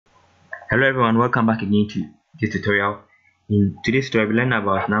Hello everyone, welcome back again to this tutorial. In today's tutorial, we learn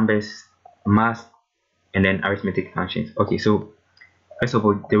about numbers, math, and then arithmetic functions. Okay, so first of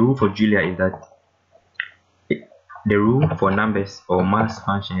all, the rule for Julia is that the rule for numbers or math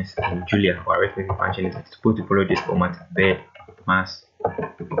functions in Julia or arithmetic function is supposed to follow this format: bed, math,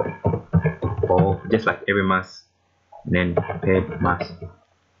 or just like every math, then paired math.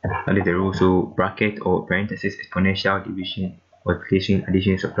 That is the rule. So bracket or parenthesis, exponential, division, multiplication,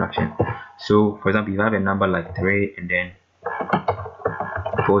 addition, subtraction. So for example, if you have a number like 3 and then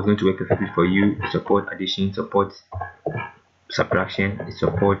 4 is going to work perfectly for you. It supports addition, supports subtraction, it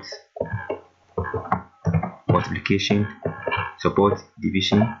supports multiplication, supports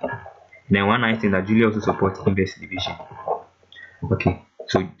division. And then one nice thing that Julia also supports inverse division. Okay,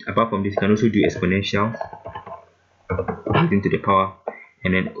 so apart from this, you can also do exponential into the power,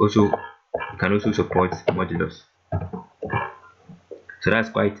 and then also you can also support modulus. So that's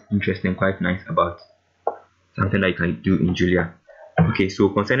quite interesting, quite nice about something that you can do in Julia. Okay, so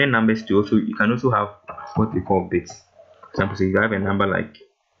concerning numbers too, also you can also have what we call bits. For example, so if you have a number like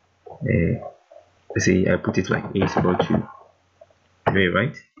let's say I put it like a is equal to 3,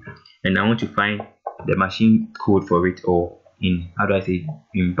 right? And I want to find the machine code for it, or in, how do I say,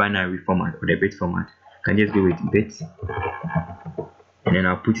 in binary format or the bit format. I can just go with bits, and then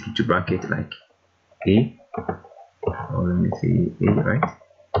I'll put it into bracket like a, or let me say a, right?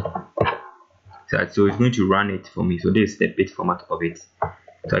 So it's going to run it for me. So this is the bit format of it.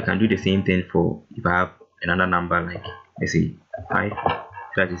 So I can do the same thing for if I have another number like, let's say 5,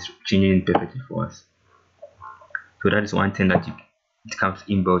 that is changing perfectly for us. So that is one thing that it comes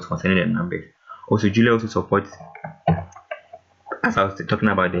inbuilt concerning the numbers. Also, Julia also supports, as I was talking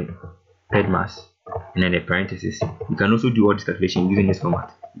about, the paired mass and then the parentheses. You can also do all this calculation using this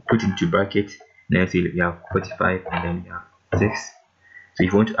format. You put it into bracket, and then say you have 45 and then you have 6. So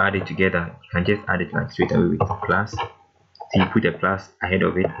if you want to add it together, you can just add it like straight away with plus. So you put a plus ahead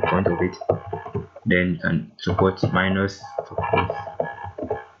of it, in front of it. Then you can support minus, support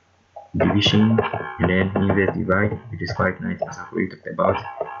division, and then inverse divide, which is quite nice, as I've already talked about.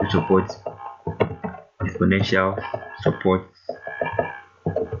 It supports exponential, supports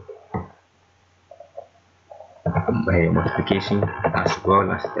multiplication, as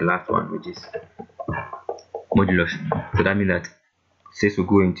well as the last one, which is modulus. So that means that 6 will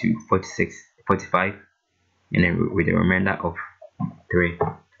go into 45, and then with a remainder of 3.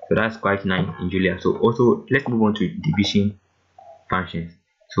 So that's quite nice in Julia. So also let's move on to division functions.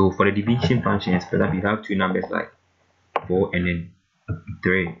 So for the division functions, for example, you have two numbers like 4 and then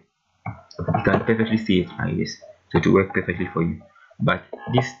 3. You can perfectly see it like this, so it will work perfectly for you. But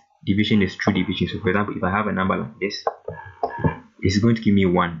this division is true division. So for example, if I have a number like this, it's going to give me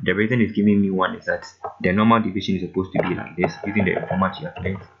 1. The reason it's giving me 1 is that the normal division is supposed to be like this, using the format you have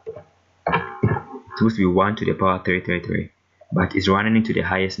learned. It's supposed to be 1 to the power 333, but it's running into the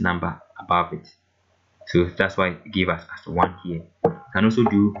highest number above it. So that's why it gave us as 1 here. You can also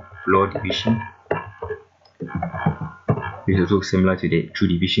do floor division, which is also similar to the true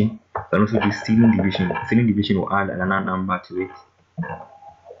division. You can also do ceiling division. Ceiling division will add another number to it.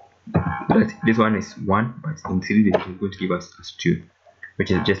 But this one is 1, but in ceiling division is going to give us as 2,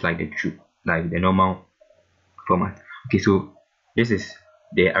 which is just like the true, like the normal format. Okay, so this is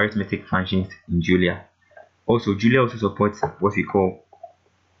the arithmetic functions in Julia. Also, Julia also supports what we call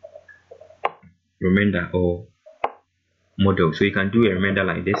remainder or model. So you can do a remainder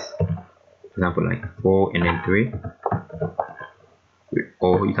like this, for example, like 4 and then 3,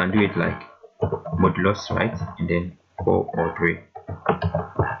 or you can do it like modulus, right, and then 4 or 3.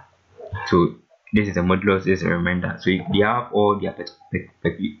 So this is a modulus, this is a remainder. So they have all their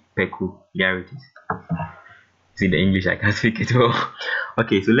peculiarities. See, the English, I can't speak it well.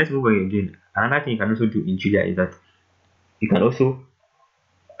 Okay, so let's move on again. Another thing you can also do in Julia is that you can also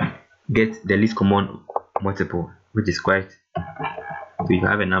get the least common multiple, which is quite. So if you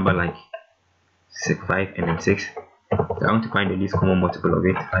have a number like 5 and then 6, so I want to find the least common multiple of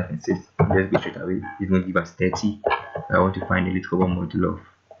it, 5 and 6. Just go straight away. It's going to give us 30. I want to find the least common multiple of,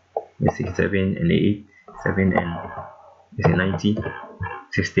 let's say, 7 and 8, 7 and, let's say, 90,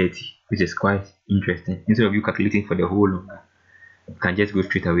 630, which is quite interesting. Instead of you calculating for the whole number, you can just go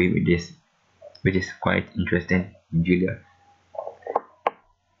straight away with this, which is quite interesting in Julia.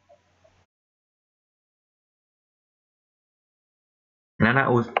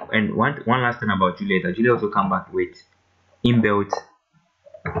 One last thing about Julia is that Julia also come back with inbuilt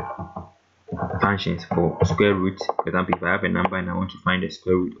functions for square root. For example, if I have a number and I want to find the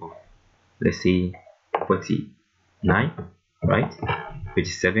square root of, let's say, 49, right, which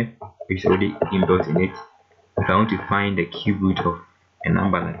is 7, which is already inbuilt in it. If I want to find the cube root of a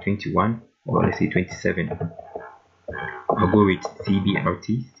number like 21 or let's say 27. I'll go with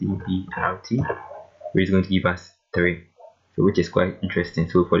CBRT, which is going to give us 3, so which is quite interesting.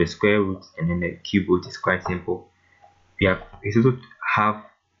 So for the square root and then the cube root is quite simple. We also have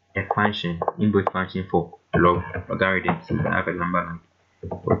a function, inbuilt function for logarithm. So we have a number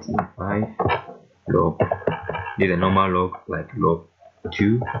like 45 log. There's a normal log like log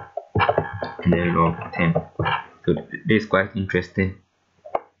 2 and then log 10. So this is quite interesting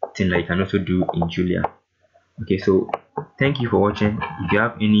thing that you can also do in Julia. Okay, so thank you for watching. If you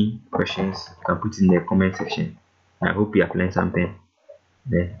have any questions, you can put it in the comment section. I hope you have learned something.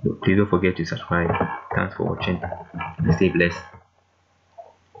 Then please don't forget to subscribe. Thanks for watching and stay blessed.